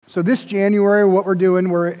So this January, what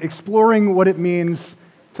we're exploring what it means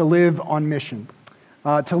to live on mission,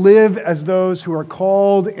 to live as those who are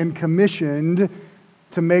called and commissioned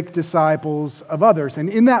to make disciples of others. And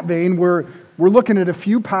in that vein, we're looking at a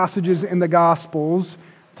few passages in the Gospels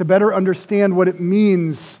to better understand what it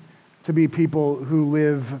means to be people who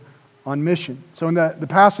live on mission. So in the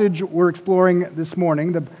passage we're exploring this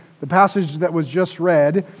morning, the passage that was just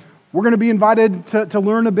read, we're going to be invited to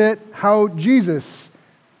learn a bit how Jesus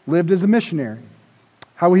lived as a missionary,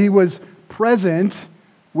 how he was present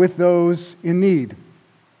with those in need,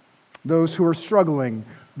 those who are struggling,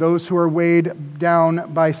 those who are weighed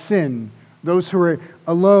down by sin, those who are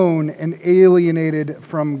alone and alienated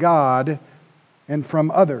from God and from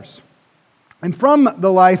others. And from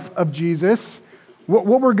the life of Jesus, what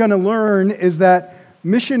we're going to learn is that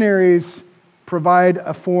missionaries provide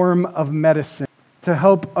a form of medicine to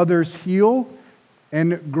help others heal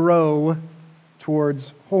and grow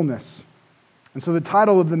towards wholeness. And so the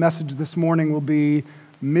title of the message this morning will be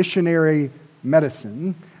Missionary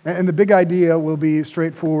Medicine. And the big idea will be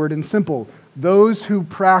straightforward and simple. Those who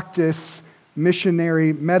practice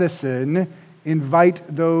missionary medicine invite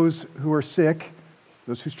those who are sick,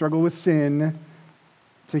 those who struggle with sin,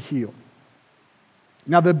 to heal.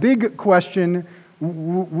 Now, the big question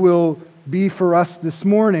will be for us this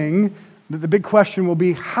morning, the big question will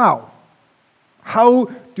be how? How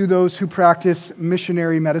do those who practice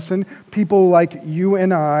missionary medicine, people like you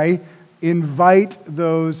and I, invite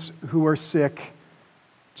those who are sick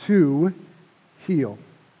to heal?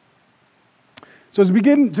 So as we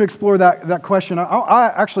begin to explore that question,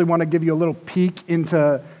 I actually want to give you a little peek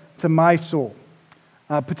into my soul,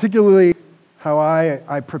 particularly how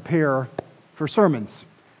I prepare for sermons.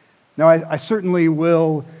 Now, I certainly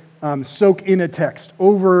will soak in a text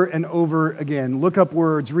over and over again, look up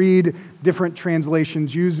words, read different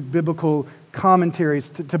translations, use biblical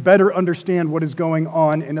commentaries to better understand what is going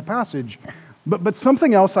on in a passage. But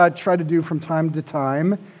something else I try to do from time to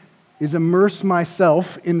time is immerse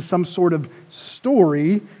myself in some sort of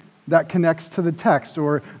story that connects to the text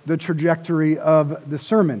or the trajectory of the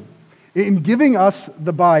sermon. In giving us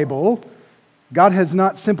the Bible, God has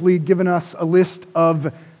not simply given us a list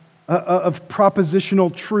of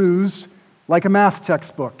propositional truths like a math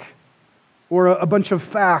textbook or a bunch of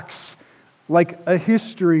facts like a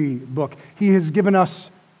history book. He has given us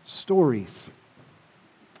stories.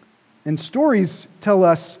 And stories tell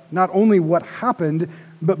us not only what happened,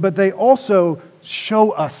 but they also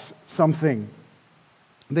show us something.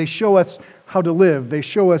 They show us how to live. They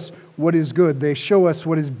show us what is good. They show us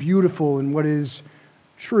what is beautiful and what is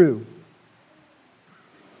true.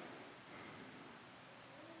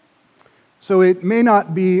 So it may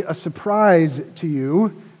not be a surprise to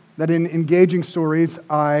you that in engaging stories,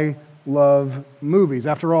 I love movies.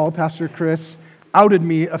 After all, Pastor Chris outed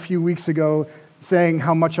me a few weeks ago saying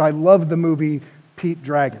how much I love the movie Pete's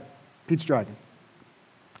Dragon.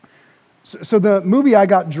 So the movie I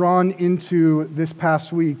got drawn into this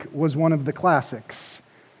past week was one of the classics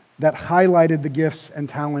that highlighted the gifts and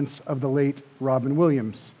talents of the late Robin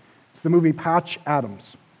Williams. It's the movie Patch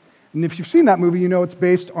Adams. And if you've seen that movie, you know it's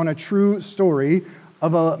based on a true story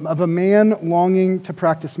of a man longing to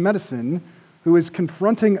practice medicine who is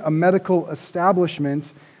confronting a medical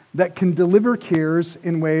establishment that can deliver cares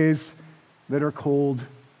in ways that are cold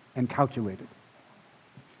and calculated.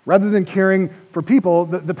 Rather than caring for people,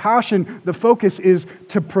 the passion, the focus is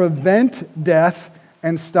to prevent death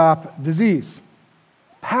and stop disease.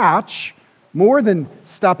 Patch, more than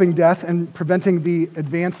stopping death and preventing the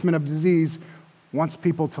advancement of disease, wants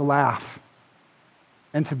people to laugh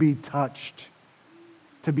and to be touched,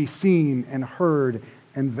 to be seen and heard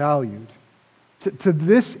and valued. To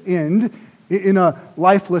this end, in a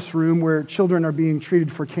lifeless room where children are being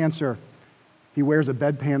treated for cancer, he wears a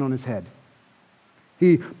bedpan on his head.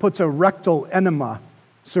 He puts a rectal enema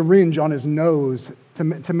syringe on his nose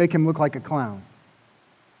to make him look like a clown.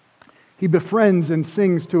 He befriends and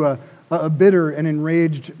sings to a bitter and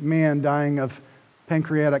enraged man dying of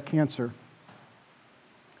pancreatic cancer.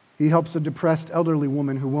 He helps a depressed elderly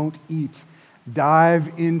woman who won't eat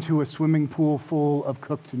dive into a swimming pool full of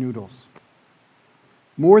cooked noodles.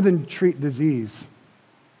 More than treat disease,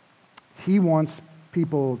 he wants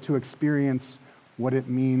people to experience what it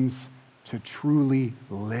means to truly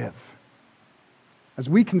live. As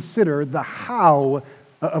we consider the how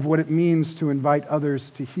of what it means to invite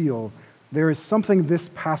others to heal, there is something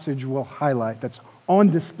this passage will highlight that's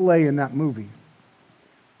on display in that movie.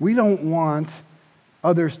 We don't want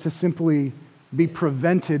others to simply be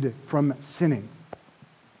prevented from sinning.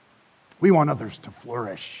 We want others to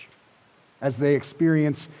flourish as they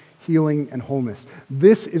experience healing, and wholeness.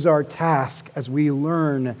 This is our task as we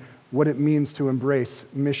learn what it means to embrace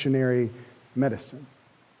missionary medicine.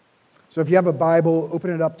 So if you have a Bible,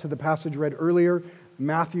 open it up to the passage read earlier,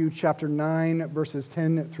 Matthew chapter 9, verses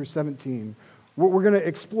 10 through 17. We're going to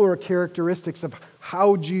explore characteristics of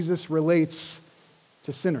how Jesus relates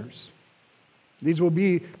to sinners. These will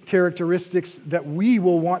be characteristics that we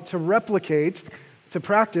will want to replicate to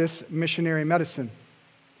practice missionary medicine.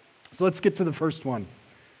 So let's get to the first one,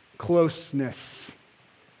 closeness.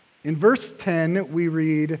 In verse 10, we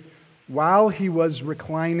read, "While he was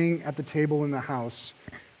reclining at the table in the house,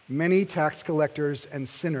 many tax collectors and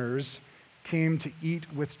sinners came to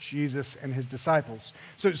eat with Jesus and his disciples."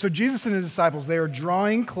 So Jesus and his disciples, they are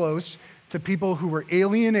drawing close to people who were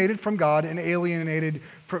alienated from God and alienated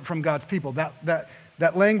from God's people.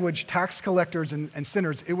 That language, tax collectors and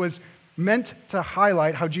sinners, it was meant to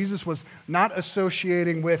highlight how Jesus was not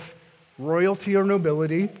associating with royalty or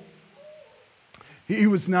nobility. He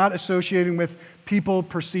was not associating with people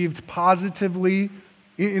perceived positively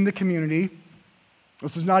in the community.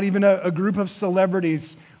 This was not even a group of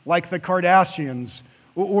celebrities like the Kardashians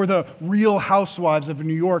or the Real Housewives of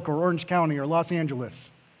New York or Orange County or Los Angeles.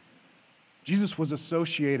 Jesus was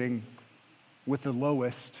associating with the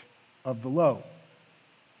lowest of the low.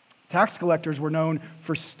 Tax collectors were known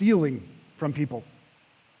for stealing from people,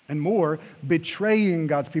 and more, betraying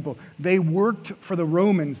God's people. They worked for the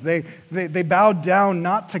Romans. They bowed down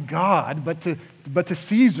not to God, but to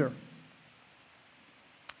Caesar.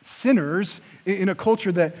 Sinners, in a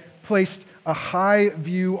culture that placed a high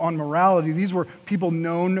view on morality, these were people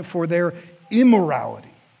known for their immorality.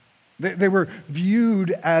 They were viewed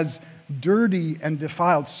as dirty and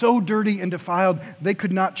defiled, so dirty and defiled they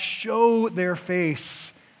could not show their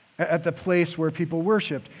face at the place where people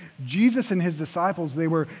worshiped. Jesus and his disciples, they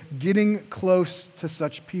were getting close to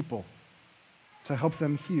such people to help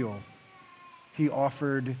them heal. He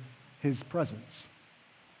offered his presence.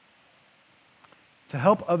 To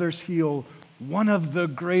help others heal, one of the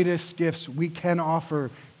greatest gifts we can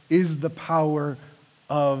offer is the power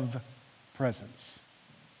of presence.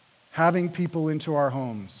 Having people into our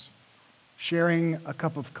homes, sharing a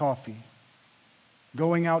cup of coffee,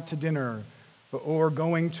 going out to dinner, or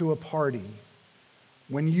going to a party.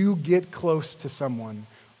 When you get close to someone,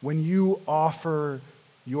 when you offer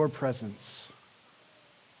your presence,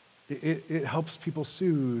 it helps people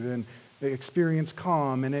soothe and they experience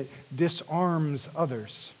calm, and it disarms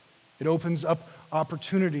others. It opens up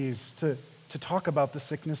opportunities to talk about the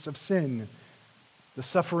sickness of sin, the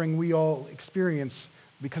suffering we all experience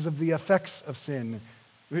because of the effects of sin.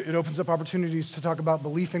 It opens up opportunities to talk about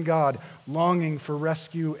belief in God, longing for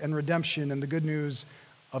rescue and redemption, and the good news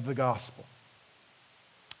of the gospel.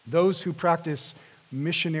 Those who practice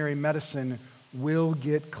missionary medicine will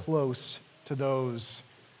get close to those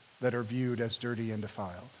that are viewed as dirty and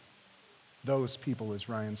defiled. Those people, as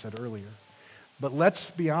Ryan said earlier. But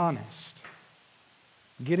let's be honest.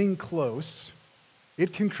 Getting close,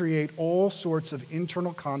 it can create all sorts of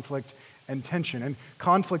internal conflict and tension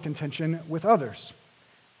with others.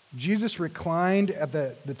 Jesus reclined at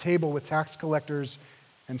the table with tax collectors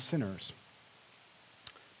and sinners.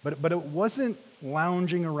 But it wasn't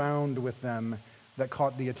lounging around with them that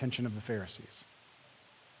caught the attention of the Pharisees.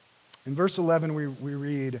 In verse 11, we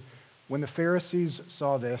read, "When the Pharisees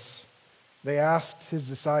saw this, they asked his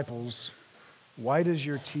disciples, 'Why does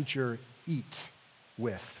your teacher eat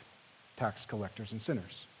with tax collectors and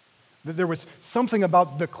sinners?'" There was something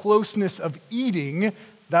about the closeness of eating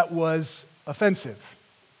that was offensive.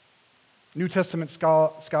 New Testament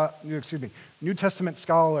scholar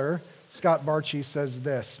Scott Barchi says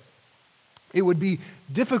this: "It would be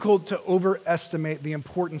difficult to overestimate the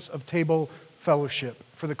importance of table fellowship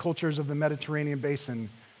for the cultures of the Mediterranean basin."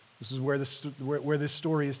 This is where this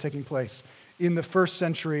story is taking place. In the first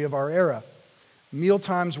century of our era,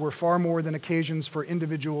 mealtimes were far more than occasions for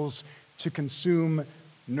individuals to consume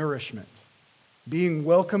nourishment. Being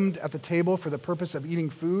welcomed at the table for the purpose of eating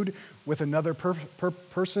food with another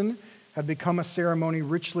person had become a ceremony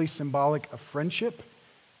richly symbolic of friendship,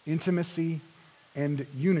 intimacy, and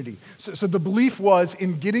unity. So the belief was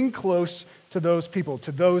in getting close to those people,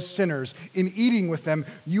 to those sinners, in eating with them,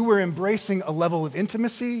 you were embracing a level of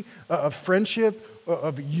intimacy, of friendship,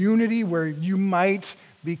 of unity where you might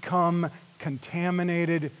become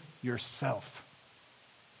contaminated yourself.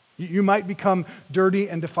 You might become dirty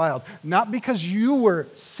and defiled, not because you were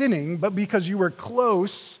sinning, but because you were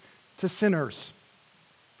close to sinners.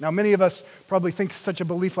 Now, many of us probably think such a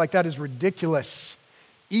belief like that is ridiculous.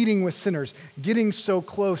 Eating with sinners, getting so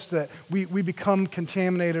close that we become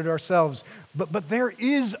contaminated ourselves. But there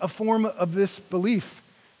is a form of this belief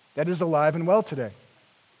that is alive and well today.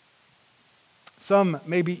 Some,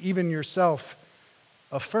 maybe even yourself,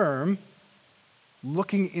 affirm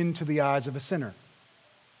looking into the eyes of a sinner,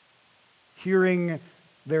 hearing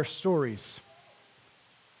their stories,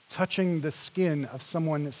 touching the skin of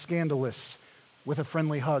someone scandalous with a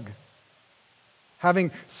friendly hug,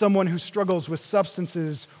 having someone who struggles with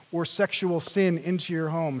substances or sexual sin into your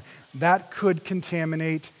home. That could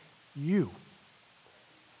contaminate you.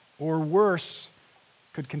 Or worse,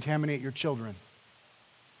 could contaminate your children.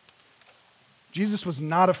 Jesus was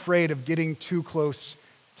not afraid of getting too close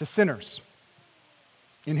to sinners.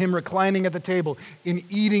 In him reclining at the table, in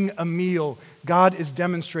eating a meal, God is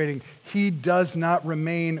demonstrating he does not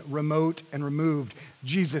remain remote and removed.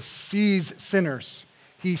 Jesus sees sinners.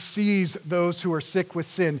 He sees those who are sick with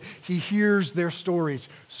sin. He hears their stories,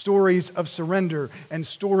 stories of surrender and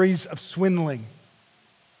stories of swindling,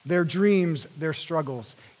 their dreams, their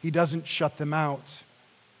struggles. He doesn't shut them out.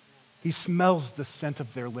 He smells the scent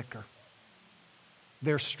of their liquor,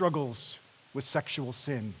 their struggles with sexual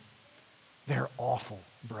sin, their awful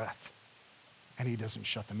breath, and he doesn't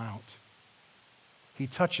shut them out. He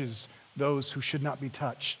touches those who should not be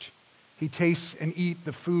touched. He tastes and eats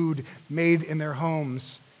the food made in their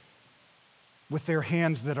homes with their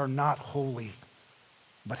hands that are not holy,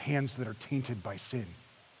 but hands that are tainted by sin.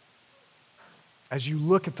 As you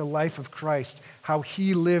look at the life of Christ, how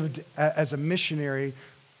he lived as a missionary,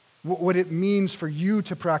 what it means for you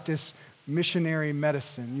to practice missionary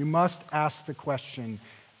medicine, you must ask the question,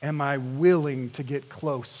 am I willing to get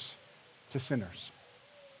close to sinners?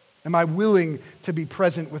 Am I willing to be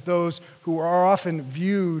present with those who are often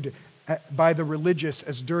viewed by the religious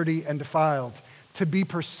as dirty and defiled, to be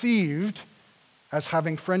perceived as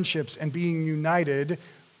having friendships and being united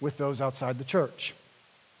with those outside the church?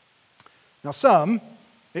 Now some,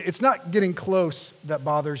 it's not getting close that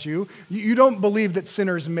bothers you. You don't believe that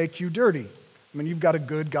sinners make you dirty. I mean, you've got a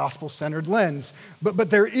good gospel-centered lens. But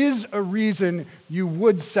there is a reason you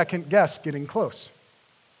would second-guess getting close,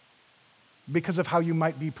 because of how you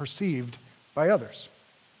might be perceived by others.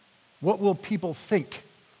 What will people think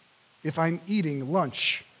if I'm eating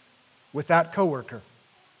lunch with that coworker?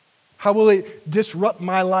 How will it disrupt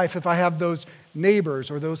my life if I have those neighbors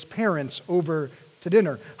or those parents over to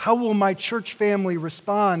dinner? How will my church family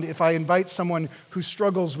respond if I invite someone who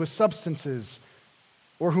struggles with substances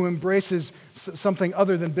or who embraces something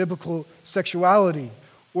other than biblical sexuality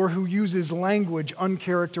or who uses language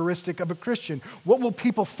uncharacteristic of a Christian? What will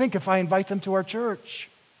people think if I invite them to our church?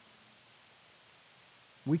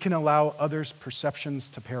 We can allow others' perceptions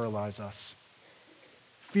to paralyze us.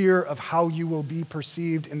 Fear of how you will be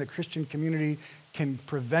perceived in the Christian community can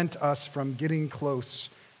prevent us from getting close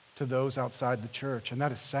to those outside the church. And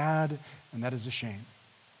that is sad, and that is a shame.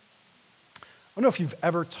 I don't know if you've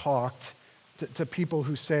ever talked to people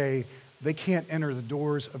who say they can't enter the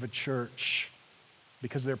doors of a church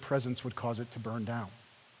because their presence would cause it to burn down.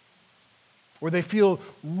 Or they feel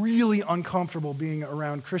really uncomfortable being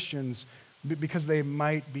around Christians because they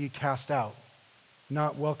might be cast out,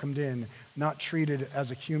 not welcomed in, not treated as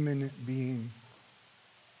a human being.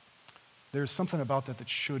 There's something about that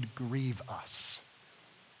should grieve us,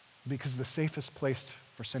 because the safest place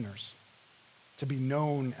for sinners, to be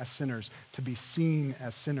known as sinners, to be seen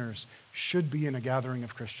as sinners, should be in a gathering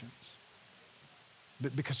of Christians.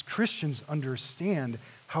 But because Christians understand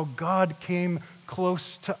how God came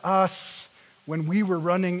close to us when we were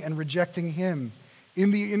running and rejecting him. In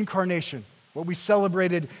the incarnation, what we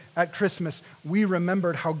celebrated at Christmas, we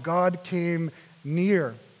remembered how God came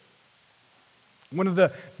near. One of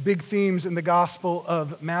the big themes in the Gospel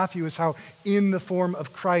of Matthew is how in the form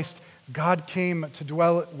of Christ, God came to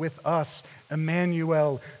dwell with us.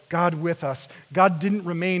 Emmanuel, God with us. God didn't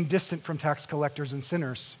remain distant from tax collectors and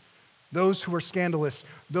sinners. Those who are scandalous,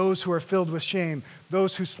 those who are filled with shame,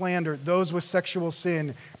 those who slander, those with sexual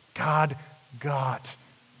sin. God got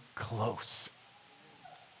close.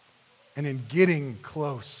 And in getting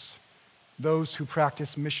close, those who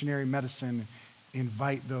practice missionary medicine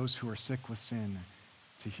invite those who are sick with sin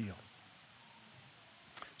to heal.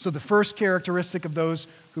 So the first characteristic of those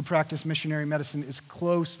who practice missionary medicine is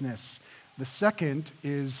closeness. The second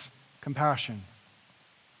is compassion.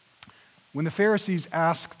 When the Pharisees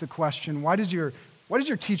asked the question, why does your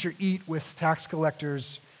teacher eat with tax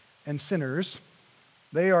collectors and sinners?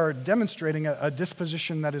 They are demonstrating a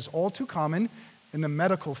disposition that is all too common in the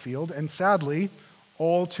medical field and sadly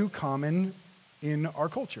all too common in our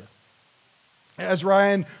culture. As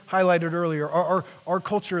Ryan highlighted earlier, our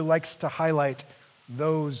culture likes to highlight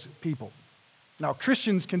those people. Now,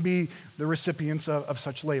 Christians can be the recipients of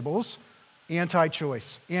such labels: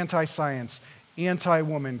 anti-choice, anti-science,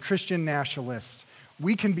 anti-woman, Christian nationalist.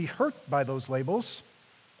 We can be hurt by those labels,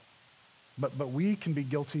 But we can be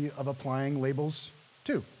guilty of applying labels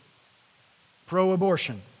too.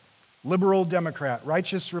 Pro-abortion, liberal Democrat,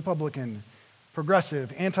 righteous Republican,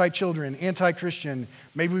 progressive, anti-children, anti-Christian.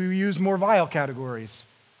 Maybe we use more vile categories.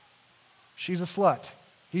 She's a slut.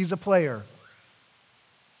 He's a player.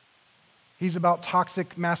 He's about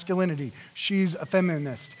toxic masculinity. She's a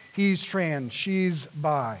feminist. He's trans. She's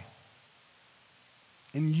bi.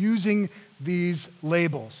 In using these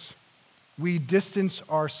labels, we distance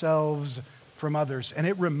ourselves from others, and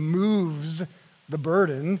it removes the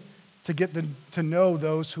burden to get to know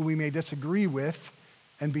those who we may disagree with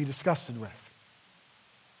and be disgusted with.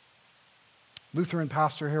 Lutheran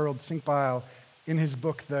pastor Harold Sinkbeil, in his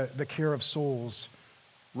book, The Care of Souls,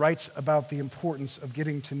 writes about the importance of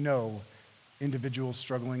getting to know individuals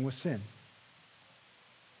struggling with sin.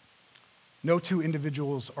 No two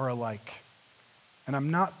individuals are alike. And I'm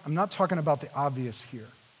not talking about the obvious here.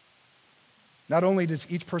 Not only does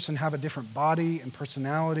each person have a different body and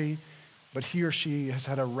personality, but he or she has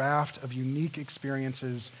had a raft of unique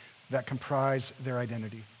experiences that comprise their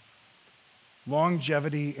identity.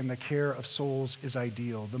 Longevity in the care of souls is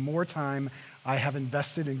ideal. The more time I have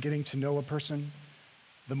invested in getting to know a person,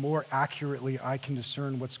 the more accurately I can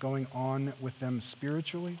discern what's going on with them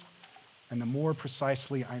spiritually, and the more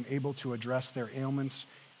precisely I'm able to address their ailments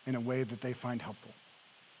in a way that they find helpful.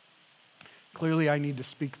 Clearly, I need to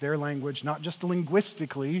speak their language, not just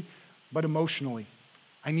linguistically, but emotionally.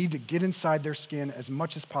 I need to get inside their skin as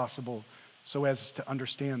much as possible so as to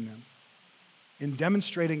understand them. In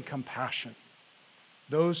demonstrating compassion,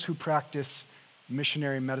 those who practice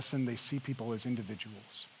missionary medicine, they see people as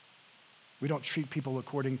individuals. We don't treat people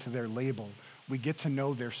according to their label. We get to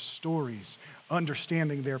know their stories.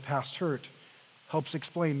 Understanding their past hurt helps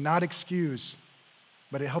explain, not excuse,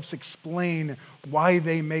 but it helps explain why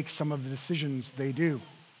they make some of the decisions they do.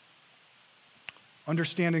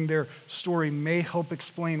 Understanding their story may help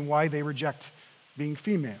explain why they reject being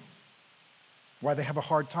female, why they have a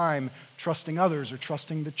hard time trusting others or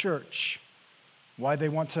trusting the church, why they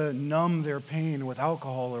want to numb their pain with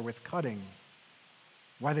alcohol or with cutting,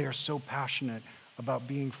 why they are so passionate about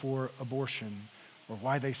being for abortion, or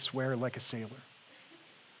why they swear like a sailor.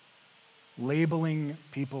 Labeling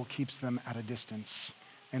people keeps them at a distance,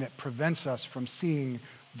 and it prevents us from seeing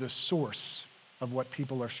the source of what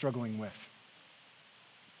people are struggling with.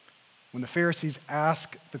 When the Pharisees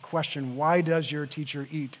ask the question, "Why does your teacher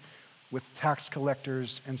eat with tax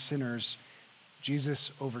collectors and sinners?"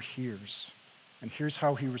 Jesus overhears. And here's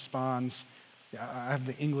how he responds. I have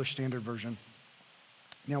the English Standard Version.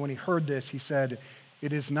 Now, when he heard this, he said,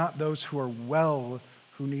 "It is not those who are well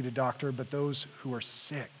who need a doctor, but those who are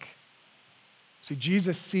sick." See,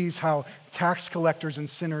 Jesus sees how tax collectors and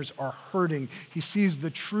sinners are hurting. He sees the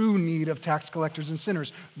true need of tax collectors and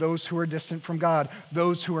sinners, those who are distant from God,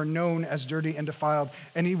 those who are known as dirty and defiled,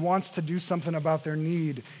 and he wants to do something about their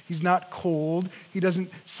need. He's not cold. He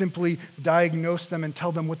doesn't simply diagnose them and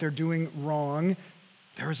tell them what they're doing wrong.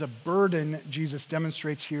 There is a burden, Jesus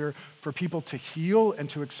demonstrates here, for people to heal and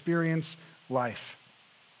to experience life.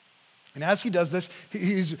 And as he does this,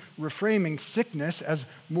 he's reframing sickness as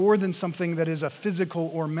more than something that is a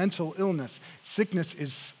physical or mental illness. Sickness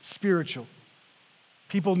is spiritual.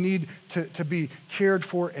 People need to be cared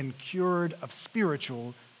for and cured of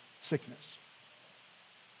spiritual sickness.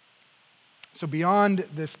 So beyond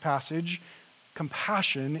this passage,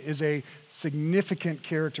 compassion is a significant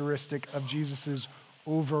characteristic of Jesus'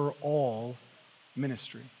 overall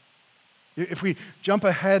ministry. If we jump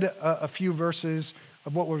ahead a few verses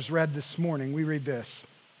of what was read this morning, we read this.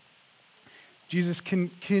 Jesus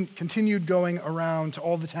continued going around to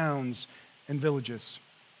all the towns and villages,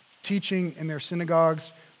 teaching in their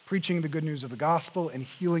synagogues, preaching the good news of the gospel, and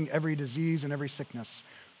healing every disease and every sickness.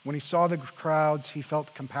 When he saw the crowds, he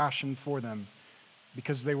felt compassion for them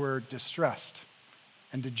because they were distressed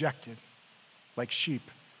and dejected, like sheep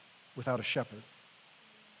without a shepherd.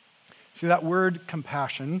 See, that word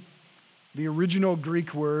compassion, the original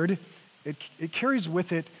Greek word, it carries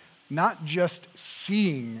with it not just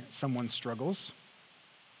seeing someone's struggles,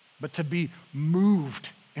 but to be moved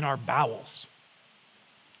in our bowels.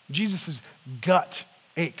 Jesus' gut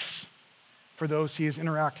aches for those he is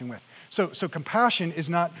interacting with. So compassion is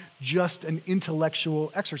not just an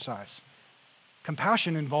intellectual exercise.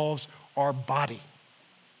 Compassion involves our body.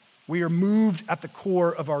 We are moved at the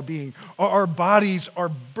core of our being. Our bodies are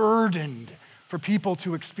burdened for people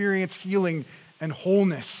to experience healing and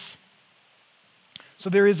wholeness. So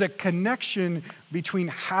there is a connection between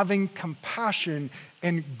having compassion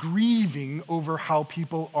and grieving over how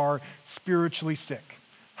people are spiritually sick,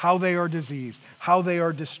 how they are diseased, how they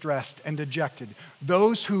are distressed and dejected.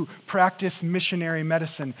 Those who practice missionary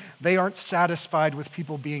medicine, they aren't satisfied with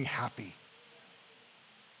people being happy.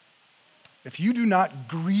 If you do not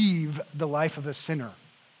grieve the life of a sinner,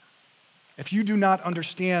 if you do not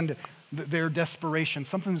understand their desperation,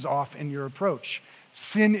 something's off in your approach.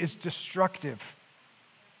 Sin is destructive.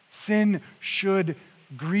 Sin should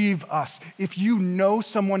grieve us. If you know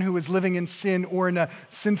someone who is living in sin or in a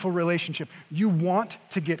sinful relationship, you want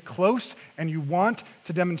to get close and you want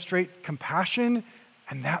to demonstrate compassion,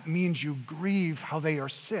 and that means you grieve how they are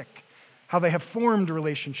sick, how they have formed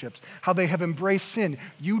relationships, how they have embraced sin.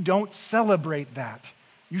 You don't celebrate that.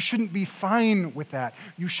 You shouldn't be fine with that.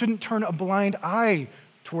 You shouldn't turn a blind eye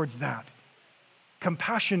towards that.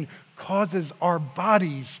 Compassion causes our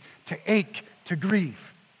bodies to ache, to grieve.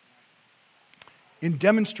 In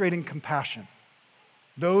demonstrating compassion,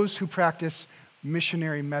 those who practice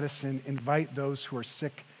missionary medicine invite those who are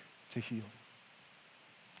sick to heal.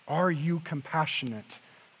 Are you compassionate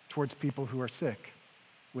towards people who are sick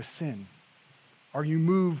with sin? Are you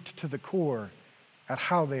moved to the core at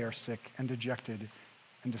how they are sick and dejected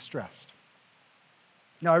and distressed?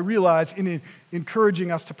 Now, I realize in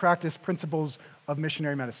encouraging us to practice principles of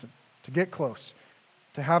missionary medicine, to get close,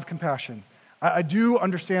 to have compassion, I do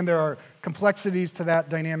understand there are complexities to that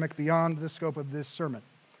dynamic beyond the scope of this sermon.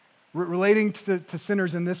 Relating to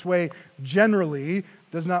sinners in this way generally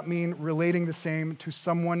does not mean relating the same to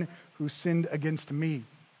someone who sinned against me,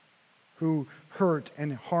 who hurt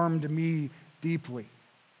and harmed me deeply.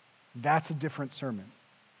 That's a different sermon.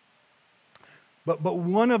 But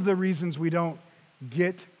one of the reasons we don't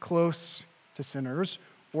get close to sinners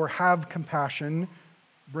or have compassion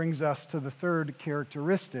brings us to the third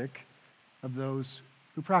characteristic of those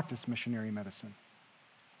who practice missionary medicine: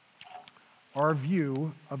 our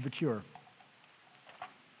view of the cure.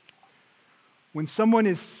 When someone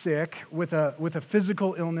is sick with a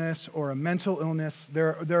physical illness or a mental illness,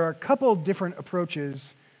 there are a couple different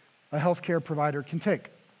approaches a healthcare provider can take.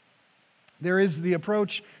 There is the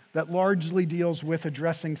approach that largely deals with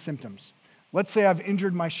addressing symptoms. Let's say I've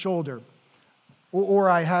injured my shoulder, or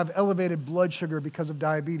I have elevated blood sugar because of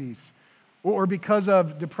diabetes, or because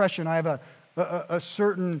of depression, I have a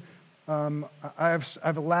certain I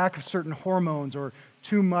have a lack of certain hormones or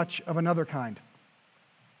too much of another kind.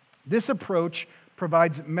 This approach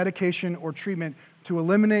provides medication or treatment to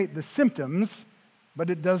eliminate the symptoms, but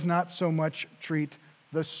it does not so much treat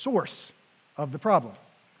the source of the problem.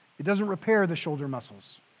 It doesn't repair the shoulder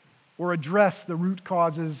muscles or address the root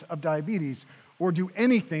causes of diabetes or do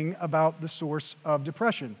anything about the source of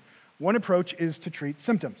depression. One approach is to treat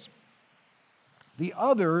symptoms. The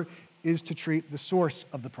other is to treat the source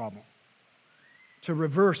of the problem, to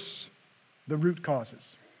reverse the root causes,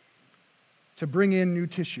 to bring in new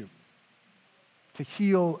tissue, to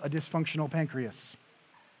heal a dysfunctional pancreas,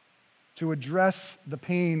 to address the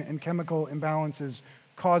pain and chemical imbalances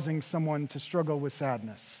causing someone to struggle with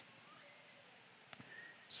sadness.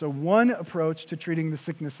 So one approach to treating the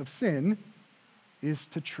sickness of sin is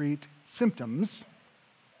to treat symptoms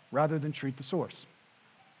rather than treat the source.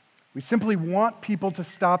 We simply want people to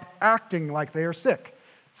stop acting like they are sick,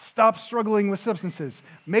 stop struggling with substances,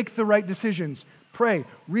 make the right decisions, pray,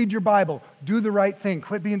 read your Bible, do the right thing,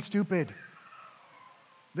 quit being stupid.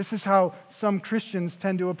 This is how some Christians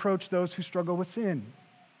tend to approach those who struggle with sin.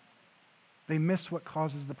 They miss what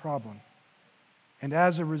causes the problem. And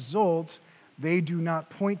as a result, they do not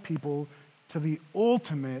point people to the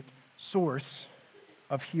ultimate source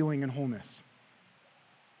of healing and wholeness.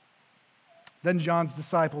 Then John's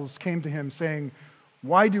disciples came to him saying,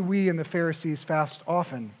 "Why do we and the Pharisees fast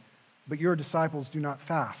often, but your disciples do not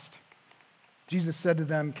fast?" Jesus said to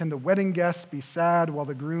them, "Can the wedding guests be sad while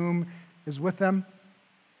the groom is with them?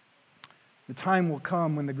 The time will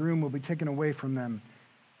come when the groom will be taken away from them,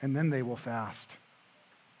 and then they will fast.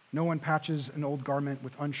 No one patches an old garment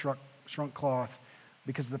with unshrunk cloth,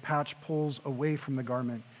 because the patch pulls away from the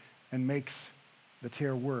garment and makes the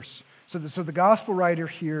tear worse." So the gospel writer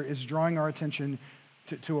here is drawing our attention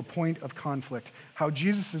to a point of conflict, how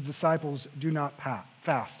Jesus' disciples do not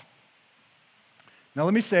fast. Now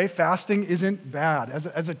let me say, fasting isn't bad.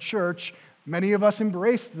 As a church, many of us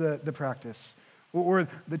embrace the practice or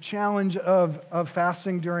the challenge of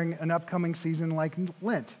fasting during an upcoming season like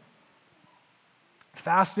Lent.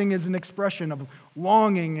 Fasting is an expression of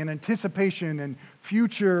longing and anticipation and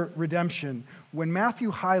future redemption. When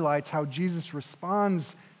Matthew highlights how Jesus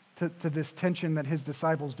responds to this tension that his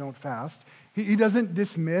disciples don't fast, he doesn't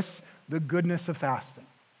dismiss the goodness of fasting.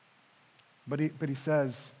 But he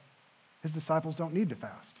says his disciples don't need to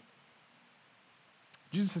fast.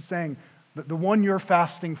 Jesus is saying that the one you're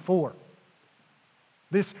fasting for,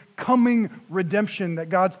 this coming redemption that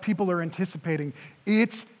God's people are anticipating,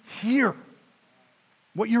 it's here.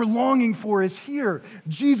 What you're longing for is here.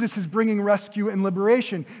 Jesus is bringing rescue and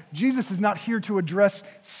liberation. Jesus is not here to address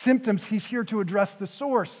symptoms. He's here to address the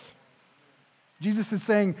source. Jesus is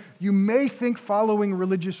saying, you may think following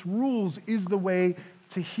religious rules is the way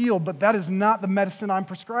to heal, but that is not the medicine I'm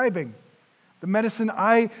prescribing. The medicine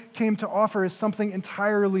I came to offer is something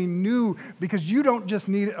entirely new, because you don't just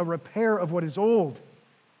need a repair of what is old.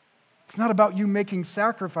 It's not about you making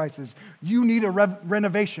sacrifices. You need a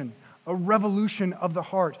renovation, a revolution of the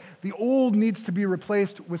heart. The old needs to be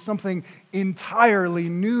replaced with something entirely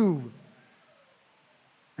new.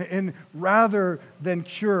 And rather than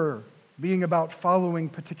cure being about following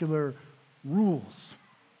particular rules,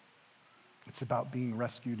 it's about being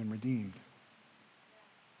rescued and redeemed.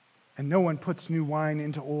 And no one puts new wine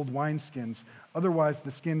into old wineskins. Otherwise,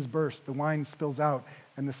 the skins burst, the wine spills out,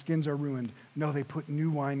 and the skins are ruined. No, they put new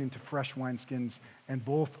wine into fresh wineskins, and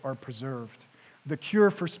both are preserved. The cure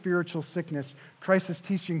for spiritual sickness, Christ is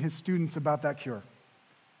teaching his students about that cure.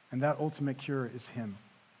 And that ultimate cure is him.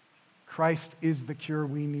 Christ is the cure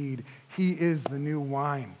we need. He is the new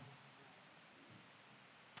wine.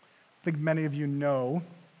 I think many of you know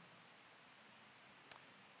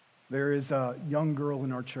there is a young girl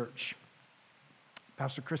in our church.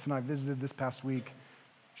 Pastor Chris and I visited this past week.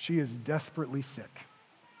 She is desperately sick.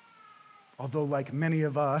 Although, like many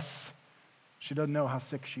of us, she doesn't know how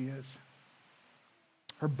sick she is.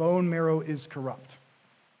 Her bone marrow is corrupt.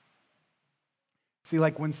 See,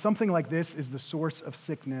 like when something like this is the source of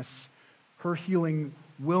sickness, her healing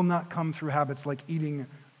will not come through habits like eating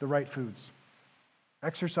the right foods,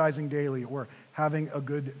 exercising daily, or having a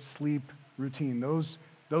good sleep routine.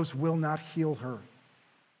 Those will not heal her.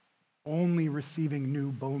 Only receiving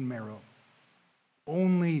new bone marrow.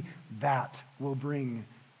 Only that will bring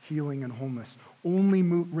healing and wholeness. Only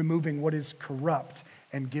removing what is corrupt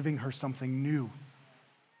and giving her something new.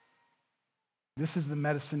 This is the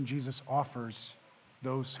medicine Jesus offers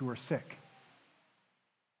those who are sick.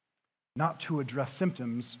 Not to address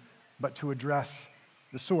symptoms, but to address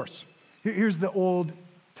the source. Here's the Old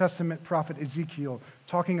Testament prophet Ezekiel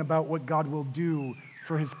talking about what God will do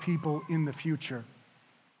for his people in the future.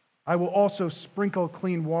 I will also sprinkle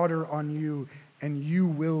clean water on you, and you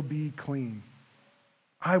will be clean.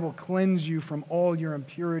 I will cleanse you from all your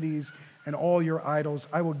impurities and all your idols.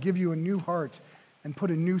 I will give you a new heart and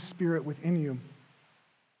put a new spirit within you.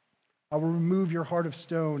 I will remove your heart of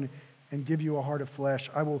stone and give you a heart of flesh.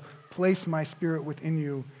 I will place my spirit within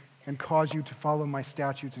you and cause you to follow my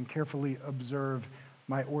statutes and carefully observe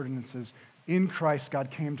my ordinances. In Christ,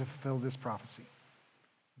 God came to fulfill this prophecy.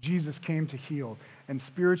 Jesus came to heal, and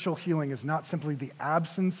spiritual healing is not simply the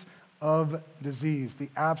absence of disease, the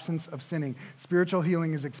absence of sinning. Spiritual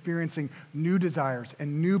healing is experiencing new desires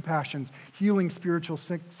and new passions, healing spiritual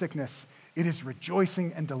sickness. It is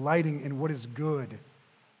rejoicing and delighting in what is good,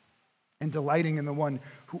 and delighting in the one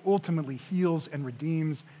who ultimately heals and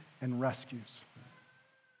redeems and rescues.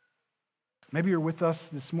 Maybe you're with us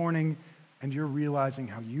this morning and you're realizing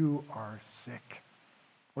how you are sick.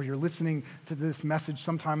 Or you're listening to this message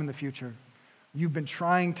sometime in the future. You've been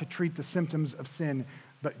trying to treat the symptoms of sin,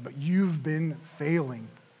 but you've been failing.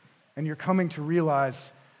 And you're coming to realize,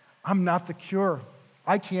 I'm not the cure.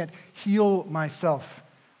 I can't heal myself.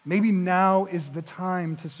 Maybe now is the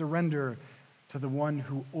time to surrender to the one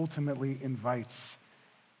who ultimately invites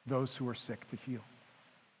those who are sick to heal.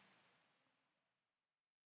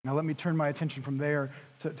 Now let me turn my attention from there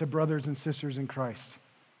to brothers and sisters in Christ.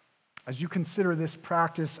 As you consider this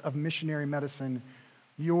practice of missionary medicine,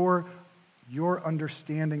 your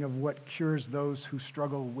understanding of what cures those who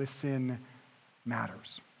struggle with sin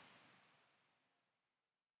matters.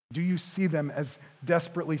 Do you see them as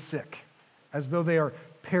desperately sick, as though they are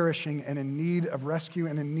perishing and in need of rescue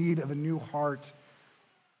and in need of a new heart?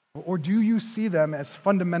 Or do you see them as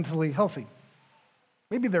fundamentally healthy?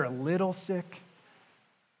 Maybe they're a little sick.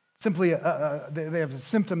 Simply, they have a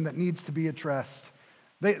symptom that needs to be addressed.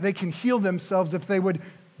 They can heal themselves if they would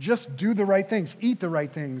just do the right things, eat the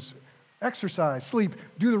right things, exercise, sleep,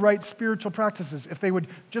 do the right spiritual practices. If they would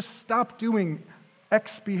just stop doing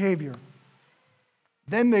X behavior,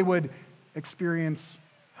 then they would experience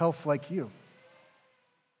health like you.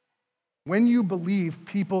 When you believe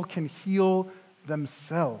people can heal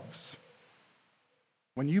themselves,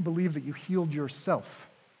 when you believe that you healed yourself,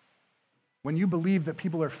 when you believe that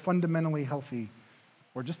people are fundamentally healthy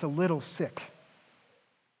or just a little sick,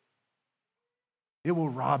 it will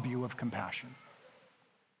rob you of compassion.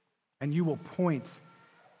 And you will point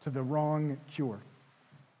to the wrong cure.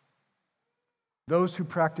 Those who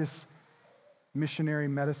practice missionary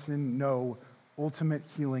medicine know ultimate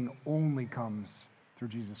healing only comes through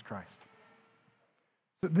Jesus Christ.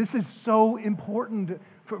 So this is so important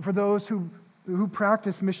for those who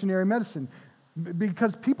practice missionary medicine,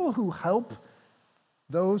 because people who help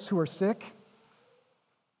those who are sick,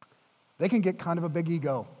 they can get kind of a big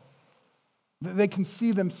ego. They can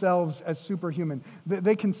see themselves as superhuman.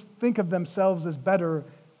 They can think of themselves as better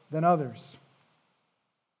than others.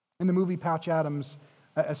 In the movie Patch Adams,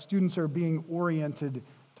 as students are being oriented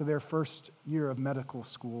to their first year of medical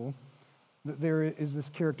school, there is this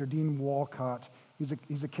character, Dean Walcott.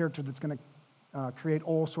 He's a character that's going to create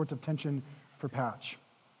all sorts of tension for Patch.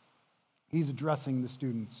 He's addressing the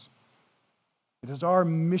students. It is our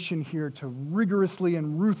mission here to rigorously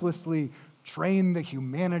and ruthlessly train the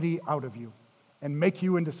humanity out of you and make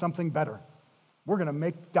you into something better. We're going to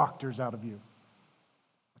make doctors out of you.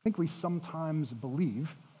 I think we sometimes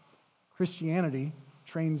believe Christianity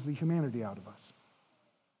trains the humanity out of us.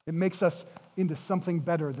 It makes us into something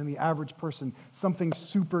better than the average person, something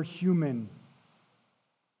superhuman.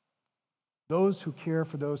 Those who care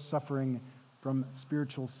for those suffering from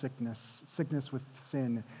spiritual sickness with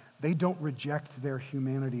sin, they don't reject their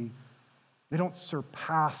humanity. They don't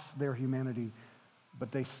surpass their humanity,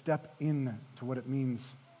 but they step in to what it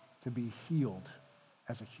means to be healed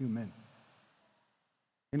as a human.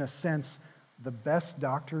 In a sense, the best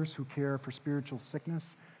doctors who care for spiritual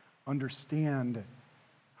sickness understand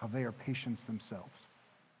how they are patients themselves.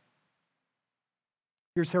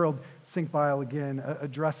 Here's Harold Sinkbile again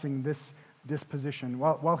addressing this disposition.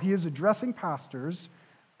 While he is addressing pastors,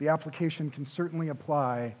 the application can certainly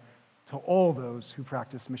apply to all those who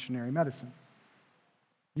practice missionary medicine.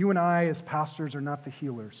 You and I, as pastors, are not the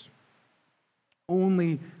healers.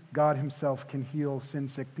 Only God Himself can heal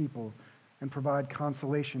sin-sick people and provide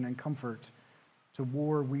consolation and comfort to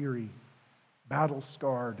war-weary,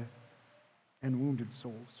 battle-scarred, and wounded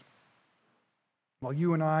souls. While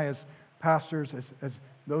you and I, as pastors, as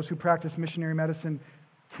those who practice missionary medicine,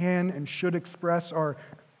 can and should express our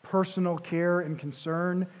personal care and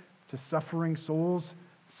concern to suffering souls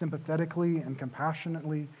sympathetically and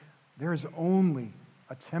compassionately, there is only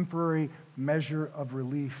a temporary measure of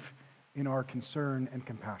relief in our concern and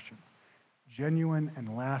compassion. Genuine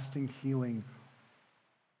and lasting healing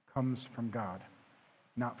comes from God,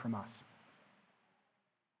 not from us.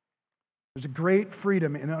 There's a great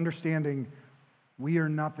freedom in understanding we are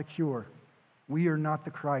not the cure. We are not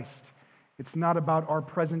the Christ. It's not about our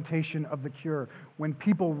presentation of the cure. When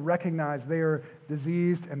people recognize they are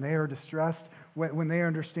diseased and they are distressed, when they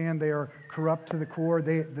understand they are corrupt to the core,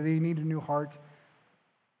 they need a new heart,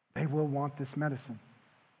 they will want this medicine.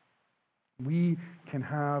 We can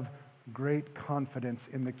have great confidence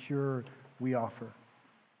in the cure we offer,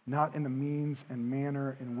 not in the means and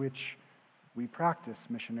manner in which we practice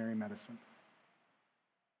missionary medicine.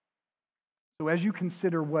 So as you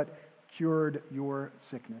consider what cured your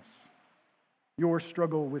sickness, your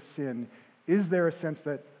struggle with sin, is there a sense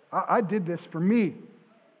that I did this for me,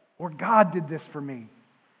 or God did this for me?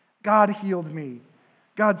 God healed me.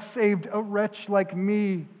 God saved a wretch like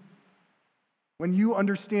me. When you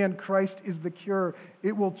understand Christ is the cure,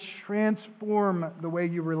 it will transform the way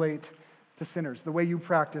you relate to sinners, the way you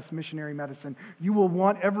practice missionary medicine. You will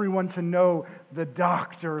want everyone to know the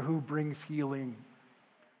doctor who brings healing.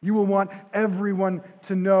 You will want everyone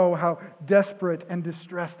to know how desperate and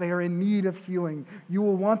distressed they are in need of healing. You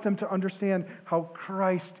will want them to understand how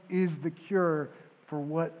Christ is the cure for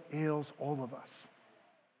what ails all of us.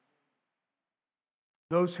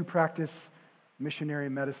 Those who practice missionary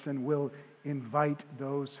medicine will invite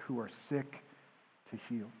those who are sick to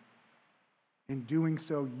heal. In doing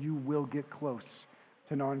so, you will get close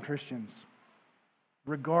to non-Christians,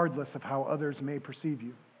 regardless of how others may perceive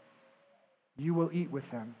you. You will eat with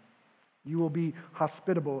them. You will be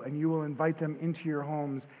hospitable, and you will invite them into your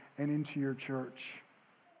homes and into your church.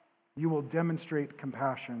 You will demonstrate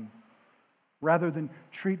compassion. Rather than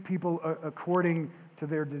treat people according to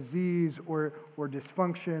their disease or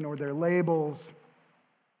dysfunction or their labels,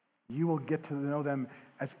 you will get to know them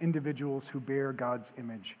as individuals who bear God's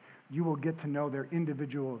image. You will get to know their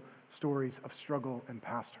individual stories of struggle and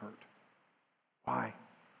past hurt. Why?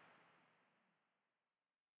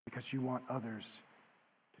 Because you want others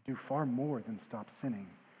to do far more than stop sinning.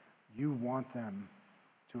 You want them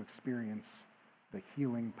to experience the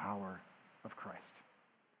healing power of Christ.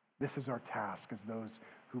 This is our task as those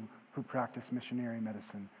who practice missionary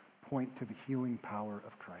medicine. Point to the healing power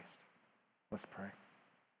of Christ. Let's pray.